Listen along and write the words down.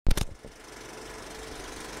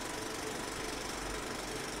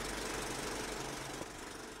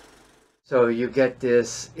So you get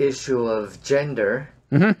this issue of gender,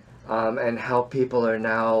 and how people are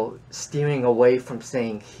now steering away from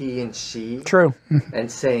saying he and she. True. And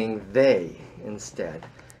saying they instead.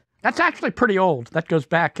 That's actually pretty old. That goes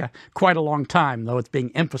back quite a long time, though it's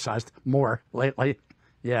being emphasized more lately.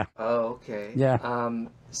 Yeah. Oh, okay. Yeah.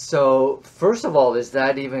 So first of all, is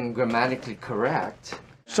that even grammatically correct?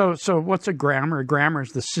 So what's a grammar? A grammar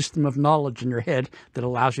is the system of knowledge in your head that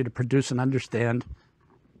allows you to produce and understand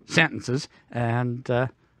sentences, and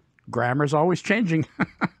grammar is always changing.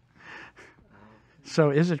 So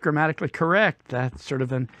is it grammatically correct? That's sort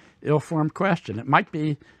of an ill-formed question. It might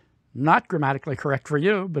be not grammatically correct for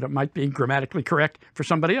you, but it might be grammatically correct for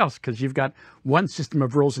somebody else, because you've got one system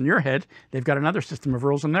of rules in your head, they've got another system of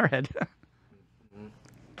rules in their head.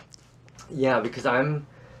 Yeah, because I'm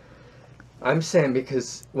saying,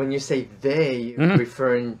 because when you say they, you're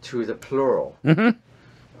referring to the plural.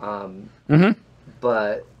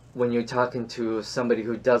 But when you're talking to somebody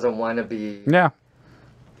who doesn't want to be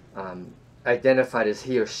identified as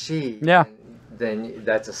he or she, then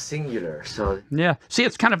that's a singular. So yeah, see,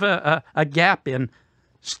 it's kind of a gap in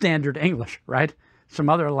standard English, right? Some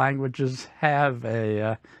other languages have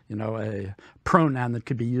a a pronoun that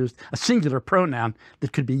could be used, a singular pronoun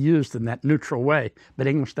that could be used in that neutral way, but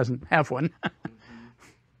English doesn't have one.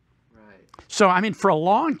 Right. So I mean, for a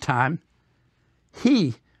long time,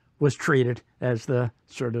 he was treated as the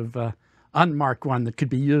sort of unmarked one that could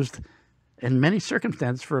be used in many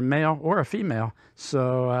circumstances for a male or a female.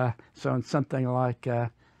 So so in something like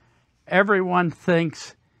everyone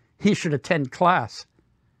thinks he should attend class,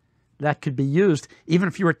 that could be used even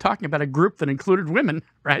if you were talking about a group that included women,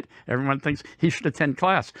 right? Everyone thinks he should attend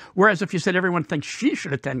class. Whereas if you said everyone thinks she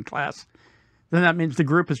should attend class, then that means the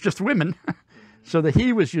group is just women. So the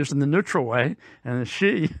he was used in the neutral way, and the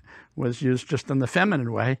she was used just in the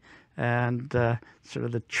feminine way. And sort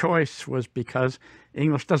of the choice was because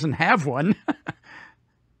English doesn't have one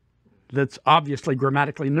that's obviously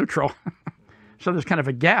grammatically neutral. So there's kind of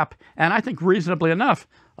a gap. And I think reasonably enough,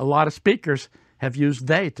 a lot of speakers have used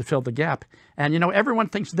they to fill the gap. And, everyone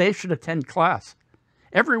thinks they should attend class.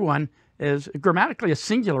 Everyone is grammatically a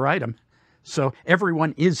singular item. So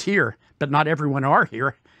everyone is here, but not everyone are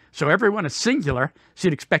here. So everyone is singular, so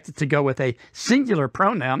you'd expect it to go with a singular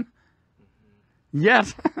pronoun.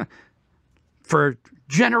 Yet, for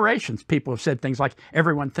generations, people have said things like,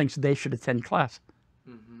 everyone thinks they should attend class.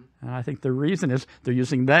 And I think the reason is they're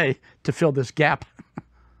using they to fill this gap.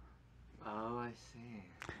 Oh, I see.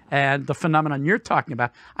 And the phenomenon you're talking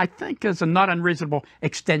about, I think, is a not unreasonable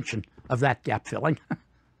extension of that gap filling.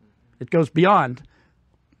 It goes beyond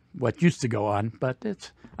what used to go on, but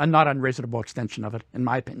it's a not unreasonable extension of it, in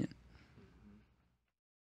my opinion.